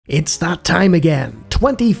It's that time again.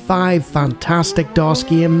 25 fantastic DOS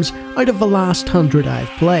games out of the last 100 I've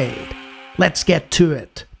played. Let's get to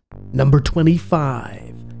it. Number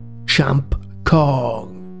 25. Champ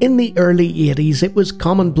Kong. In the early 80s, it was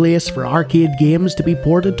commonplace for arcade games to be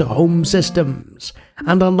ported to home systems,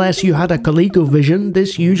 and unless you had a ColecoVision,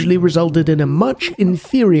 this usually resulted in a much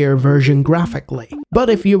inferior version graphically. But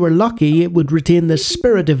if you were lucky, it would retain the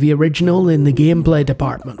spirit of the original in the gameplay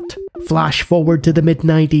department. Flash forward to the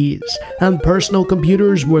mid-90s, and personal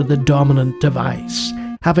computers were the dominant device,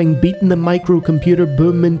 having beaten the microcomputer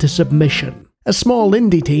boom into submission. A small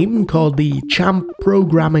indie team called the Champ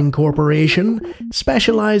Programming Corporation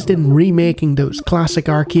specialised in remaking those classic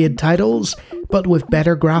arcade titles, but with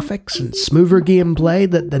better graphics and smoother gameplay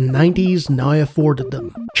that the 90s now afforded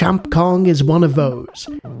them. Champ Kong is one of those,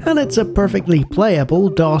 and it's a perfectly playable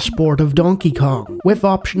DOS port of Donkey Kong, with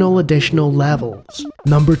optional additional levels.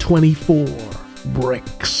 Number 24.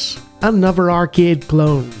 Bricks. Another arcade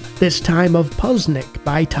clone, this time of Puzznic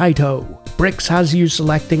by Taito. Bricks has you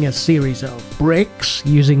selecting a series of bricks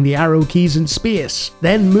using the arrow keys in space,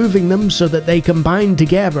 then moving them so that they combine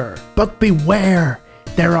together. But beware!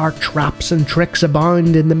 There are traps and tricks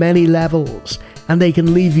abound in the many levels, and they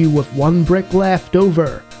can leave you with one brick left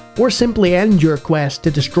over, or simply end your quest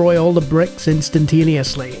to destroy all the bricks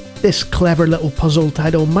instantaneously. This clever little puzzle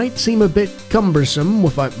title might seem a bit cumbersome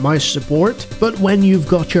without mouse support, but when you've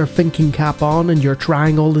got your thinking cap on and you're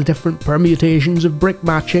trying all the different permutations of brick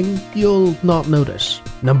matching, you'll not notice.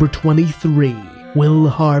 Number 23. Will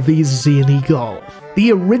Harvey's Zany Golf.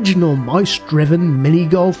 The original mouse-driven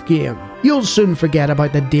mini-golf game. You'll soon forget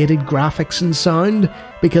about the dated graphics and sound,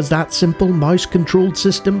 because that simple mouse-controlled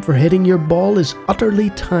system for hitting your ball is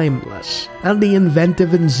utterly timeless, and the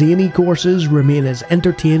inventive and zany courses remain as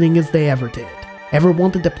entertaining as they ever did. Ever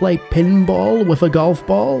wanted to play pinball with a golf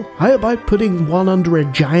ball? How about putting one under a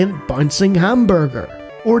giant bouncing hamburger?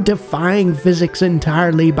 Or defying physics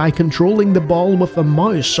entirely by controlling the ball with a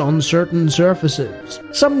mouse on certain surfaces.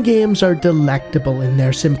 Some games are delectable in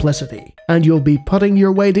their simplicity, and you'll be putting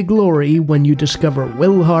your way to glory when you discover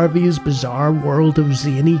Will Harvey's bizarre world of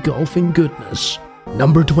zany golfing goodness.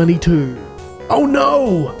 Number 22. Oh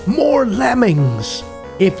no! More Lemmings!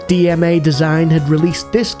 If DMA Design had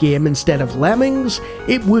released this game instead of Lemmings,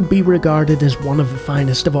 it would be regarded as one of the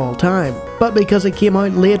finest of all time. But because it came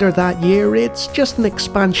out later that year, it's just an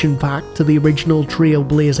expansion pack to the original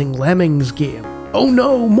trailblazing Lemmings game. Oh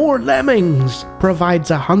no, more Lemmings!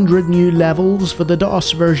 Provides 100 new levels for the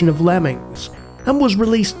DOS version of Lemmings, and was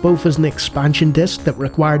released both as an expansion disc that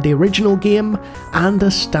required the original game and a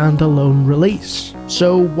standalone release.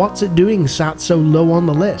 So what's it doing sat so low on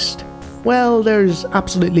the list? Well, there's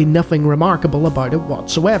absolutely nothing remarkable about it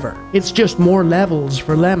whatsoever. It's just more levels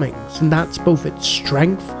for Lemmings, and that's both its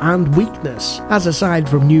strength and weakness, as aside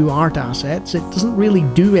from new art assets, it doesn't really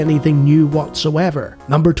do anything new whatsoever.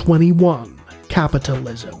 Number 21.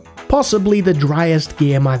 Capitalism. Possibly the driest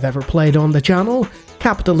game I've ever played on the channel.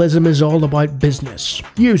 Capitalism is all about business.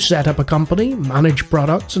 You set up a company, manage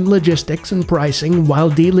products and logistics and pricing while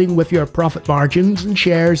dealing with your profit margins and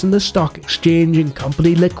shares in the stock exchange and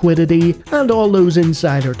company liquidity and all those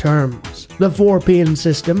insider terms. The 4-pane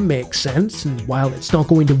system makes sense, and while it's not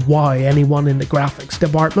going to wow anyone in the graphics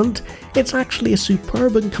department, it's actually a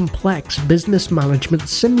superb and complex business management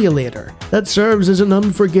simulator that serves as an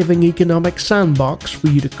unforgiving economic sandbox for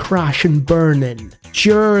you to crash and burn in.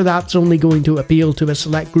 Sure, that's only going to appeal to a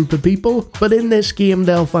select group of people, but in this game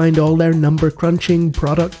they'll find all their number-crunching,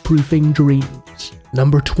 product-proofing dreams.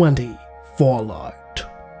 Number 20. Fallout.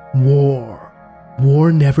 War.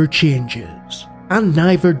 War never changes. And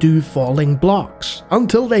neither do falling blocks.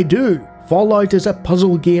 Until they do. Fallout is a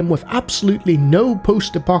puzzle game with absolutely no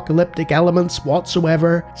post-apocalyptic elements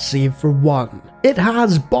whatsoever, save for one. It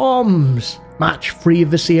has bombs! Match 3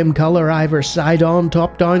 of the same colour either side on,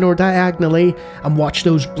 top down or diagonally, and watch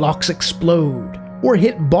those blocks explode. Or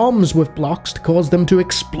hit bombs with blocks to cause them to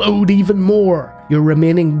explode even more. Your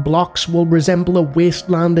remaining blocks will resemble a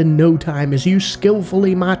wasteland in no time as you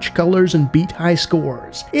skillfully match colours and beat high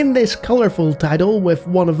scores. In this colourful title with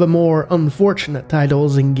one of the more unfortunate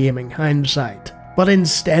titles in gaming hindsight. But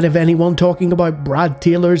instead of anyone talking about Brad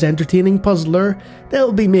Taylor's entertaining puzzler,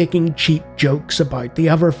 they'll be making cheap jokes about the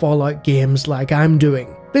other Fallout games like I'm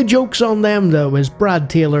doing. The joke's on them though, as Brad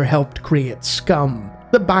Taylor helped create Scum,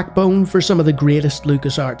 the backbone for some of the greatest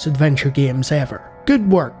LucasArts adventure games ever.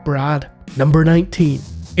 Good work, Brad. Number 19.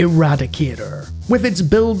 Eradicator. With its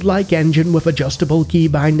build-like engine with adjustable key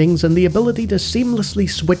bindings and the ability to seamlessly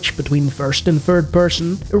switch between first and third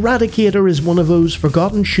person, Eradicator is one of those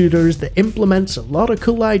forgotten shooters that implements a lot of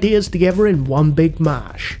cool ideas together in one big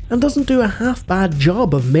mash, and doesn't do a half-bad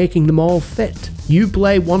job of making them all fit. You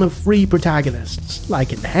play one of 3 protagonists,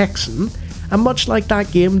 like in Hexen, and much like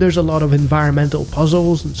that game, there's a lot of environmental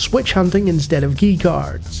puzzles and switch hunting instead of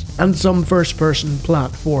keycards, and some first-person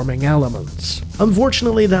platforming elements.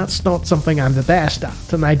 Unfortunately, that's not something I'm the best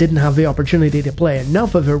at, and I didn't have the opportunity to play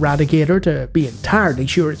enough of Eradicator to be entirely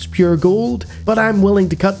sure it's pure gold, but I'm willing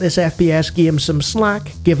to cut this FPS game some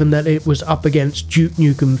slack, given that it was up against Duke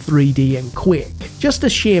Nukem 3D and Quake. Just a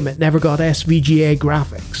shame it never got SVGA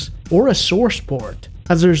graphics, or a source port,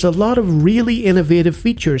 as there's a lot of really innovative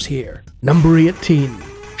features here. Number 18.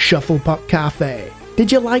 Shuffle Puck Cafe.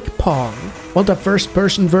 Did you like Pong? Want a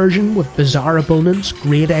first-person version with bizarre opponents,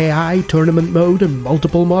 great AI, tournament mode, and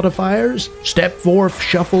multiple modifiers? Step forth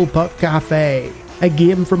Shuffle Puck Cafe, a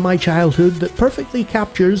game from my childhood that perfectly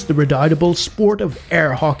captures the redoubtable sport of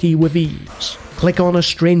air hockey with ease. Click on a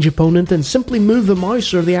strange opponent and simply move the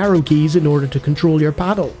mouse or the arrow keys in order to control your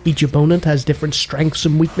paddle. Each opponent has different strengths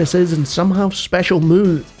and weaknesses and somehow special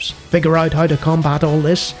moves. Figure out how to combat all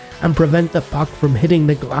this and prevent the puck from hitting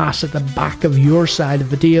the glass at the back of your side of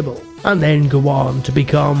the table, and then go on to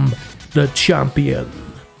become the champion.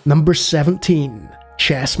 Number 17.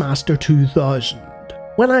 Chessmaster 2000.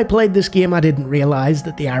 When I played this game, I didn't realise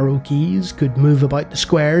that the arrow keys could move about the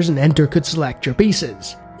squares and enter could select your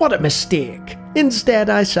pieces. What a mistake! Instead,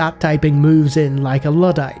 I sat typing moves in like a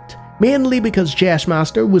Luddite, mainly because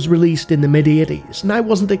Chessmaster was released in the mid-80s and I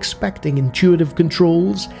wasn't expecting intuitive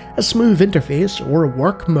controls, a smooth interface, or a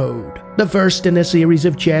work mode. The first in a series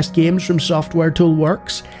of chess games from Software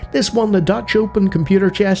Toolworks, this won the Dutch Open Computer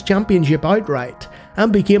Chess Championship outright,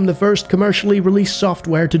 and became the first commercially released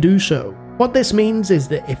software to do so. What this means is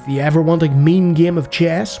that if you ever want a meme game of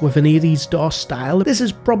chess with an 80s DOS style, this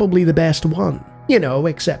is probably the best one. You know,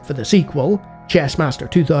 except for the sequel, Chessmaster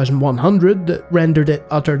 2100, that rendered it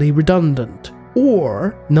utterly redundant.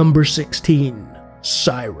 Or number 16,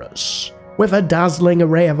 Cyrus. With a dazzling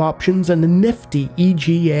array of options and a nifty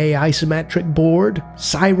EGA isometric board,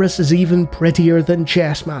 Cyrus is even prettier than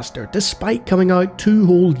Chessmaster, despite coming out 2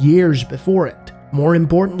 whole years before it. More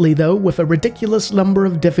importantly though, with a ridiculous number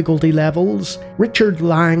of difficulty levels, Richard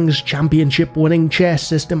Lang's championship-winning chess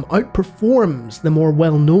system outperforms the more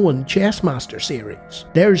well-known Chessmaster series.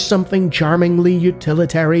 There's something charmingly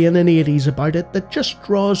utilitarian and 80s about it that just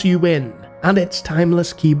draws you in, and its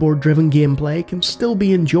timeless keyboard-driven gameplay can still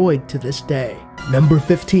be enjoyed to this day. Number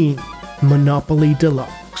 15. Monopoly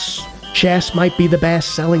Deluxe. Chess might be the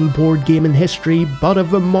best-selling board game in history, but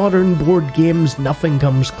of the modern board games, nothing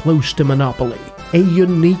comes close to Monopoly. A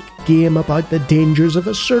unique game about the dangers of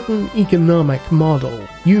a certain economic model.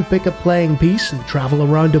 You pick a playing piece and travel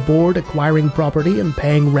around a board, acquiring property and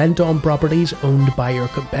paying rent on properties owned by your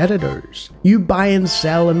competitors. You buy and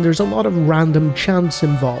sell, and there's a lot of random chance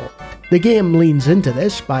involved. The game leans into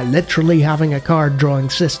this by literally having a card drawing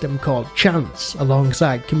system called Chance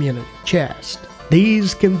alongside Community Chest.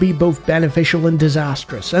 These can be both beneficial and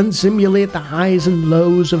disastrous, and simulate the highs and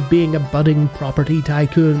lows of being a budding property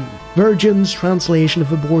tycoon. Virgin's translation of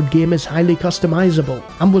the board game is highly customizable,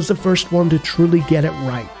 and was the first one to truly get it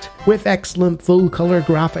right, with excellent full-colour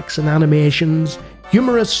graphics and animations,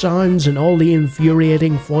 humorous sounds, and all the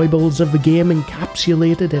infuriating foibles of the game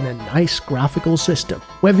encapsulated in a nice graphical system.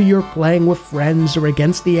 Whether you're playing with friends or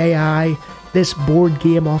against the AI, this board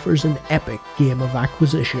game offers an epic game of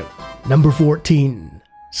acquisition. Number 14.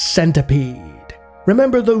 Centipede.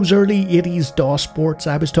 Remember those early 80s DOS ports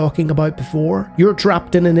I was talking about before? You're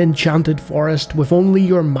trapped in an enchanted forest with only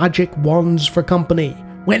your magic wands for company,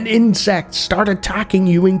 when insects start attacking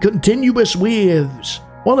you in continuous waves.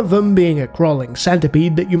 One of them being a crawling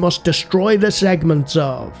centipede that you must destroy the segments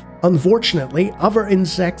of. Unfortunately, other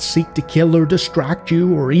insects seek to kill or distract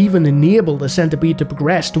you, or even enable the centipede to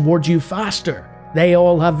progress towards you faster. They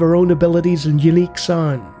all have their own abilities and unique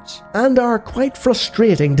sounds, and are quite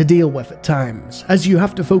frustrating to deal with at times, as you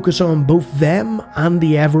have to focus on both them and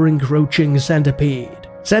the ever-encroaching centipede.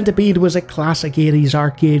 Centipede was a classic 80s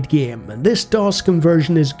arcade game, and this DOS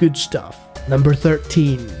conversion is good stuff. Number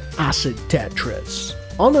 13. Acid Tetris.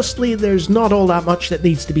 Honestly, there's not all that much that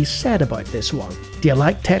needs to be said about this one. Do you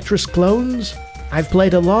like Tetris clones? I've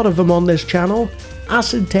played a lot of them on this channel.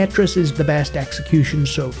 Acid Tetris is the best execution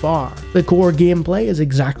so far. The core gameplay is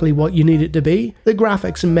exactly what you need it to be, the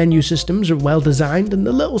graphics and menu systems are well designed, and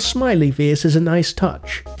the little smiley face is a nice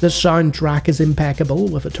touch. The soundtrack is impeccable,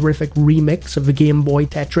 with a terrific remix of the Game Boy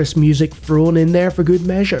Tetris music thrown in there for good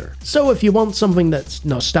measure. So if you want something that's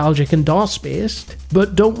nostalgic and DOS-based,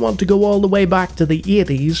 but don't want to go all the way back to the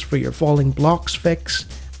 80s for your falling blocks fix,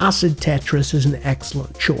 Acid Tetris is an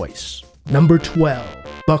excellent choice. Number 12.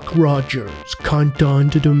 Buck Rogers'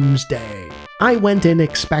 Countdown to Doomsday. I went in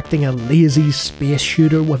expecting a lazy space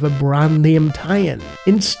shooter with a brand name tie-in.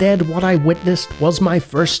 Instead, what I witnessed was my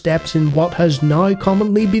first steps in what has now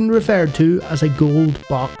commonly been referred to as a gold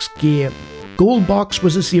box game. Gold Box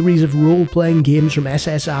was a series of role-playing games from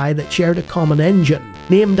SSI that shared a common engine,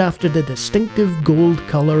 named after the distinctive gold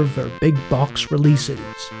colour of their big box releases.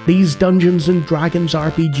 These Dungeons & Dragons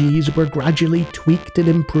RPGs were gradually tweaked and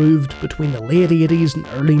improved between the late 80s and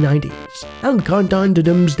early 90s, and Countdown to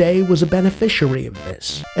Doomsday was a beneficiary of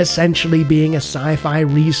this, essentially being a sci-fi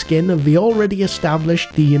reskin of the already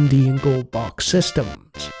established D&D and Gold Box systems.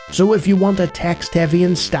 So if you want a text-heavy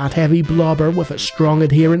and stat-heavy blobber with a strong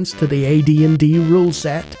adherence to the AD&D rule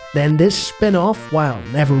set, then this spin-off, while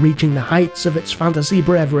never reaching the heights of its fantasy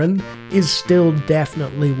brethren, is still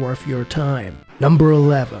definitely worth your time. Number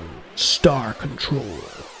 11. Star Control.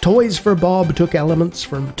 Toys for Bob took elements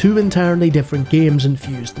from two entirely different games and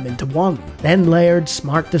fused them into one, then layered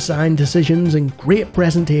smart design decisions and great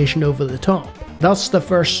presentation over the top. Thus the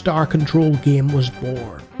first Star Control game was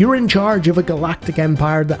born. You're in charge of a galactic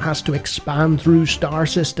empire that has to expand through star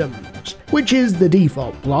systems, which is the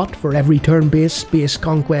default plot for every turn-based space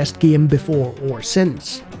conquest game before or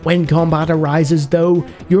since. When combat arises though,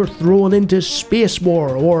 you're thrown into Space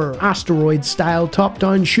War or asteroid-style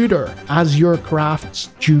top-down shooter as your crafts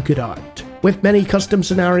duke it out. With many custom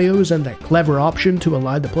scenarios and a clever option to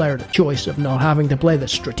allow the player the choice of not having to play the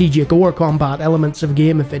strategic or combat elements of a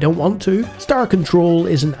game if they don't want to, Star Control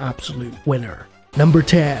is an absolute winner. Number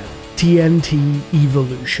 10. TNT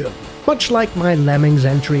Evolution. Much like my Lemmings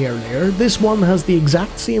entry earlier, this one has the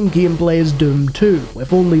exact same gameplay as Doom 2,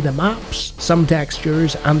 with only the maps, some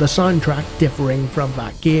textures, and the soundtrack differing from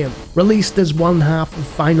that game. Released as one half of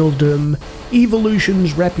Final Doom,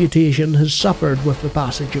 Evolution's reputation has suffered with the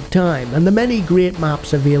passage of time, and the many great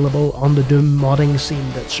maps available on the Doom modding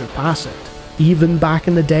scene that surpass it. Even back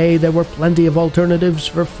in the day, there were plenty of alternatives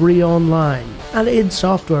for free online, and id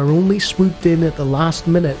Software only swooped in at the last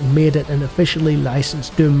minute and made it an officially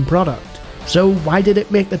licensed Doom product. So why did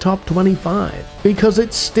it make the top 25? Because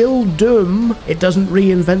it's still Doom. It doesn't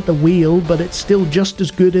reinvent the wheel, but it's still just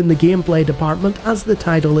as good in the gameplay department as the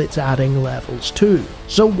title it's adding levels to.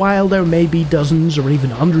 So while there may be dozens or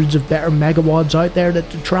even hundreds of better megawads out there that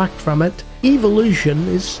detract from it, Evolution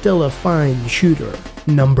is still a fine shooter.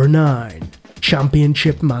 Number 9.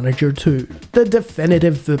 Championship Manager 2, the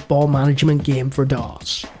definitive football management game for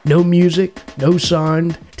DOS. No music, no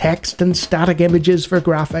sound, text and static images for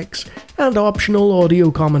graphics, and optional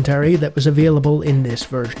audio commentary that was available in this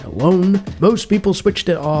version alone. Most people switched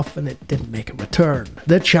it off and it didn't make a return.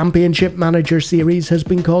 The Championship Manager series has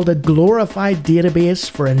been called a glorified database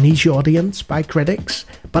for a niche audience by critics,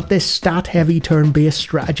 but this stat-heavy turn-based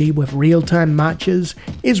strategy with real-time matches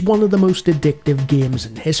is one of the most addictive games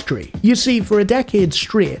in history. You see, for a decade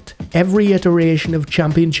straight, every iteration of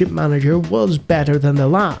Championship Manager was better than the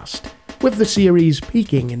last, with the series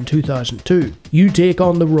peaking in 2002. You take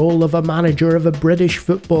on the role of a manager of a British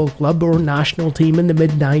football club or national team in the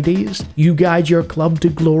mid-90s. You guide your club to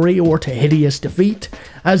glory or to hideous defeat,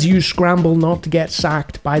 as you scramble not to get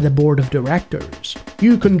sacked by the board of directors.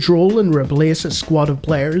 You control and replace a squad of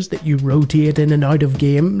players that you rotate in and out of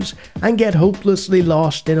games, and get hopelessly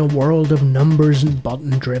lost in a world of numbers and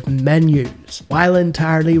button-driven menus. While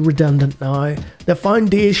entirely redundant now, the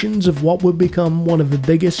foundations of what would become one of the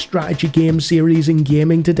biggest strategy game series in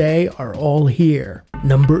gaming today are all here.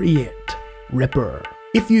 Number 8. Ripper.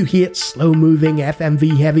 If you hate slow-moving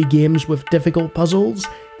FMV-heavy games with difficult puzzles,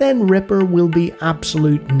 then Ripper will be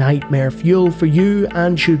absolute nightmare fuel for you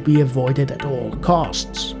and should be avoided at all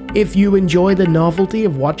costs. If you enjoy the novelty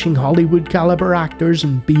of watching Hollywood-caliber actors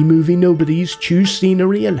and B-movie nobodies choose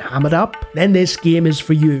scenery and ham it up, then this game is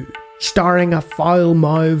for you. Starring a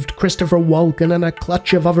foul-mouthed Christopher Walken and a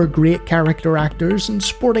clutch of other great character actors, and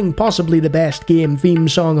sporting possibly the best game theme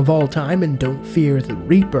song of all time in Don't Fear the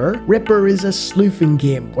Reaper, Ripper is a sleuthing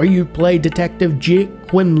game where you play Detective Jake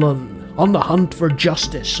Quinlan, on the hunt for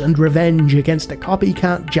justice and revenge against a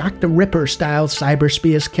copycat Jack the Ripper-style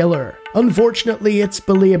cyberspace killer. Unfortunately, it's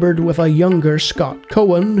belaboured with a younger Scott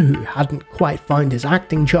Cohen, who hadn't quite found his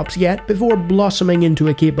acting chops yet before blossoming into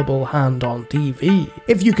a capable hand on TV.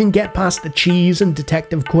 If you can get past the cheese and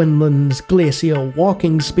Detective Quinlan's glacial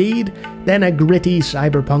walking speed, then a gritty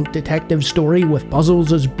cyberpunk detective story with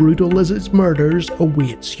puzzles as brutal as its murders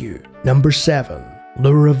awaits you. Number 7.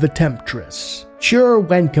 Lure of the Temptress. Sure,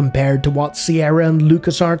 when compared to what Sierra and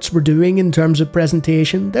LucasArts were doing in terms of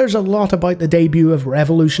presentation, there's a lot about the debut of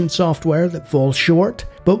Revolution Software that falls short,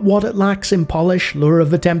 but what it lacks in polish, Lure of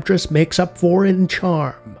the Temptress makes up for in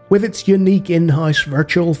charm, with its unique in-house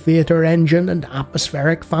virtual theatre engine and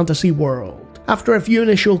atmospheric fantasy world. After a few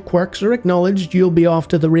initial quirks are acknowledged, you'll be off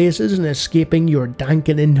to the races and escaping your dank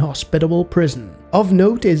and inhospitable prison. Of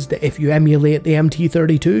note is that if you emulate the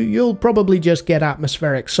MT32, you'll probably just get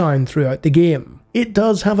atmospheric sound throughout the game. It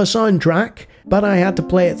does have a soundtrack, but I had to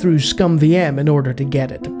play it through ScumVM in order to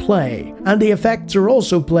get it to play, and the effects are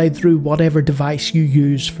also played through whatever device you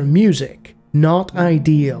use for music. Not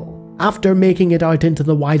ideal. After making it out into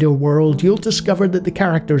the wider world, you'll discover that the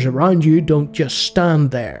characters around you don't just stand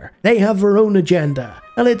there. They have their own agenda,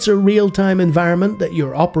 and it's a real-time environment that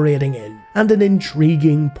you're operating in, and an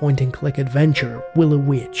intriguing point-and-click adventure will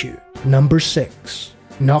await you. Number 6.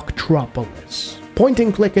 Noctropolis.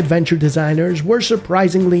 Point-and-click adventure designers were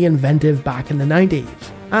surprisingly inventive back in the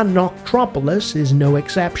 90s, and Noctropolis is no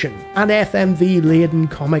exception. An FMV-laden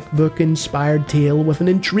comic book-inspired tale with an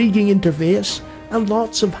intriguing interface and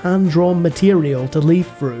lots of hand-drawn material to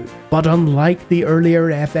leaf through. But unlike the earlier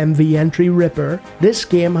FMV entry Ripper, this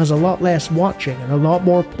game has a lot less watching and a lot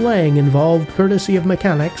more playing involved courtesy of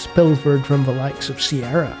mechanics pilfered from the likes of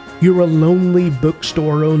Sierra. You're a lonely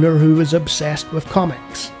bookstore owner who is obsessed with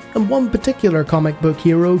comics, and one particular comic book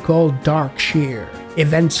hero called Darkshear.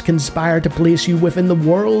 Events conspire to place you within the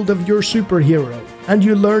world of your superhero, and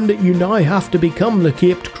you learn that you now have to become the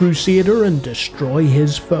Caped Crusader and destroy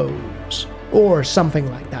his foes. Or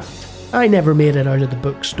something like that. I never made it out of the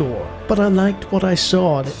bookstore, but I liked what I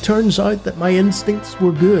saw, and it turns out that my instincts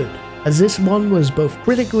were good, as this one was both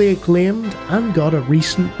critically acclaimed and got a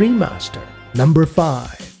recent remaster. Number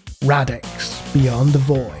 5. Radix Beyond the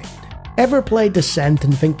Void. Ever play Descent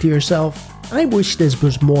and think to yourself, I wish this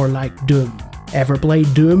was more like Doom? Ever play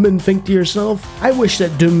Doom and think to yourself, I wish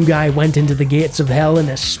that Doom guy went into the gates of hell in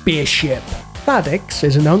a spaceship? Radix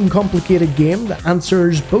is an uncomplicated game that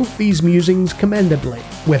answers both these musings commendably,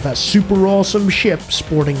 with a super awesome ship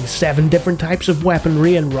sporting 7 different types of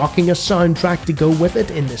weaponry and rocking a soundtrack to go with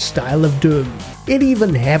it in the style of Doom. It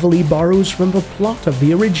even heavily borrows from the plot of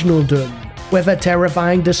the original Doom, with a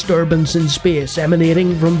terrifying disturbance in space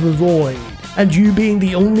emanating from the void, and you being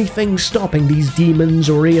the only thing stopping these demons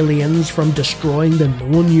or aliens from destroying the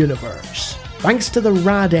known universe. Thanks to the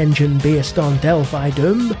RAD engine based on Delphi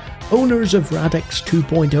Doom, owners of Radix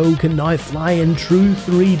 2.0 can now fly in true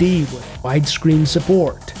 3D with widescreen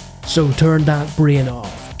support. So turn that brain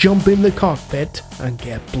off, jump in the cockpit, and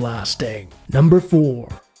get blasting. Number 4.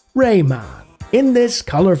 Rayman. In this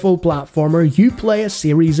colourful platformer, you play a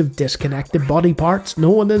series of disconnected body parts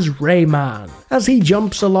known as Rayman, as he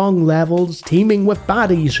jumps along levels teeming with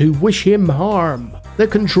baddies who wish him harm. The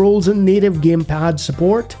controls and native gamepad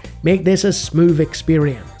support make this a smooth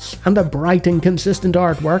experience, and the bright and consistent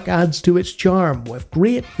artwork adds to its charm with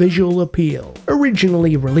great visual appeal.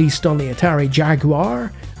 Originally released on the Atari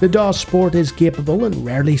Jaguar, the DOS port is capable and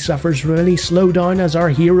rarely suffers from any slowdown as our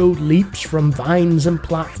hero leaps from vines and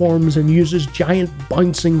platforms and uses giant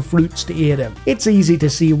bouncing fruits to aid him. It's easy to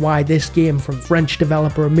see why this game from French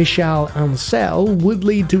developer Michel Ancel would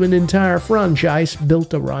lead to an entire franchise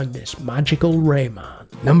built around this magical Rayman.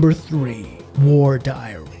 Number 3. War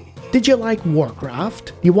Diary. Did you like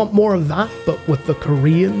Warcraft? You want more of that, but with the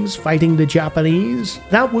Koreans fighting the Japanese?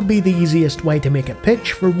 That would be the easiest way to make a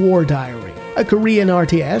pitch for War Diary, a Korean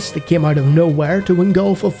RTS that came out of nowhere to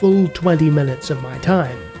engulf a full 20 minutes of my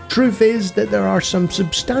time. Truth is that there are some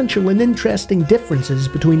substantial and interesting differences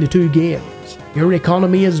between the two games. Your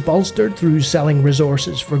economy is bolstered through selling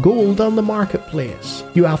resources for gold on the marketplace.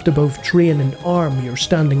 You have to both train and arm your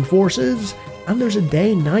standing forces, and there's a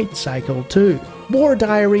day-night cycle too. War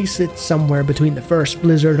Diary sits somewhere between the first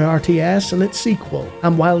Blizzard RTS and its sequel,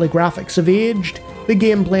 and while the graphics have aged, the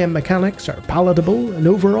gameplay and mechanics are palatable, and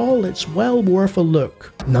overall it's well worth a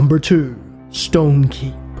look. Number 2.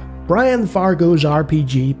 Stonekeep. Brian Fargo's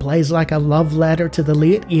RPG plays like a love letter to the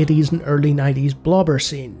late 80s and early 90s blobber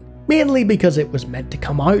scene, mainly because it was meant to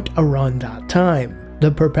come out around that time.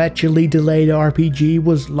 The perpetually delayed RPG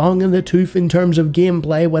was long in the tooth in terms of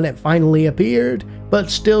gameplay when it finally appeared, but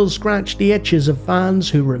still scratched the itches of fans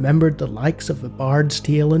who remembered the likes of A Bard's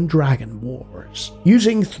Tale and Dragon Wars.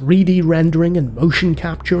 Using 3D rendering and motion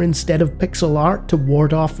capture instead of pixel art to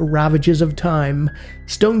ward off the ravages of time,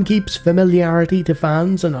 Stonekeep's familiarity to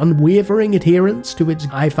fans and unwavering adherence to its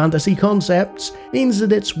high fantasy concepts means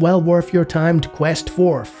that it's well worth your time to quest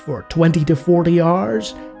forth for 20 to 40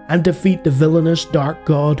 hours and defeat the villainous dark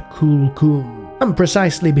god Kulkum. And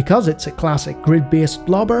precisely because it's a classic grid-based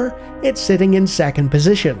blobber, it's sitting in second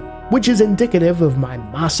position, which is indicative of my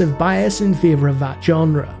massive bias in favour of that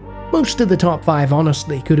genre. Most of the top 5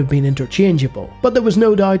 honestly could have been interchangeable, but there was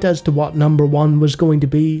no doubt as to what number 1 was going to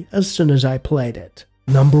be as soon as I played it.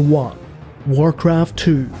 Number 1. Warcraft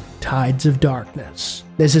 2: Tides of Darkness.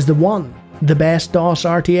 This is the one. The best DOS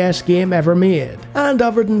RTS game ever made, and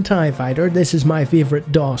other than TIE Fighter, this is my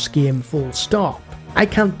favourite DOS game full stop. I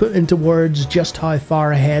can't put into words just how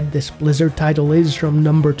far ahead this Blizzard title is from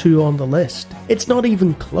number 2 on the list. It's not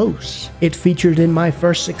even close. It featured in my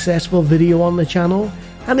first successful video on the channel,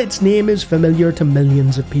 and its name is familiar to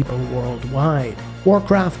millions of people worldwide.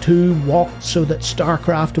 Warcraft 2 walked so that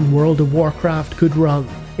StarCraft and World of Warcraft could run,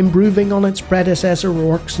 improving on its predecessor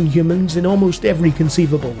orcs and humans in almost every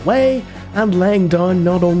conceivable way, and laying down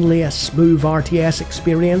not only a smooth RTS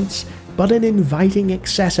experience, but an inviting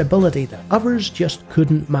accessibility that others just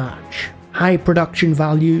couldn't match. High production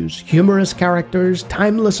values, humorous characters,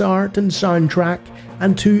 timeless art and soundtrack,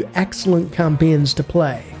 and 2 excellent campaigns to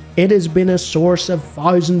play. It has been a source of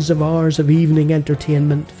thousands of hours of evening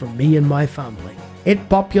entertainment for me and my family. It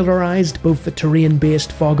popularised both the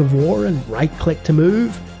terrain-based fog of war and right-click to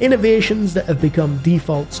move, innovations that have become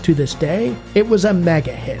defaults to this day. It was a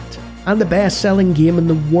mega hit, and the best-selling game in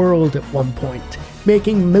the world at one point,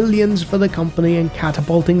 making millions for the company and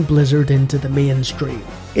catapulting Blizzard into the mainstream.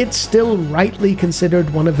 It's still rightly considered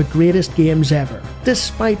one of the greatest games ever,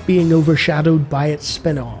 despite being overshadowed by its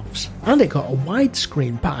spin-offs, and it got a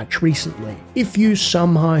widescreen patch recently. If you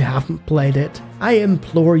somehow haven't played it, I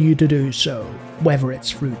implore you to do so, whether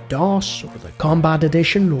it's through DOS, or the Combat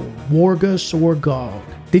Edition, or Wargus, or GOG.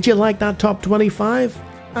 Did you like that top 25?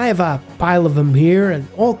 I have a pile of them here and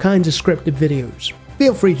all kinds of scripted videos.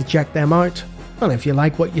 Feel free to check them out. And if you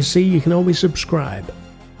like what you see, you can always subscribe.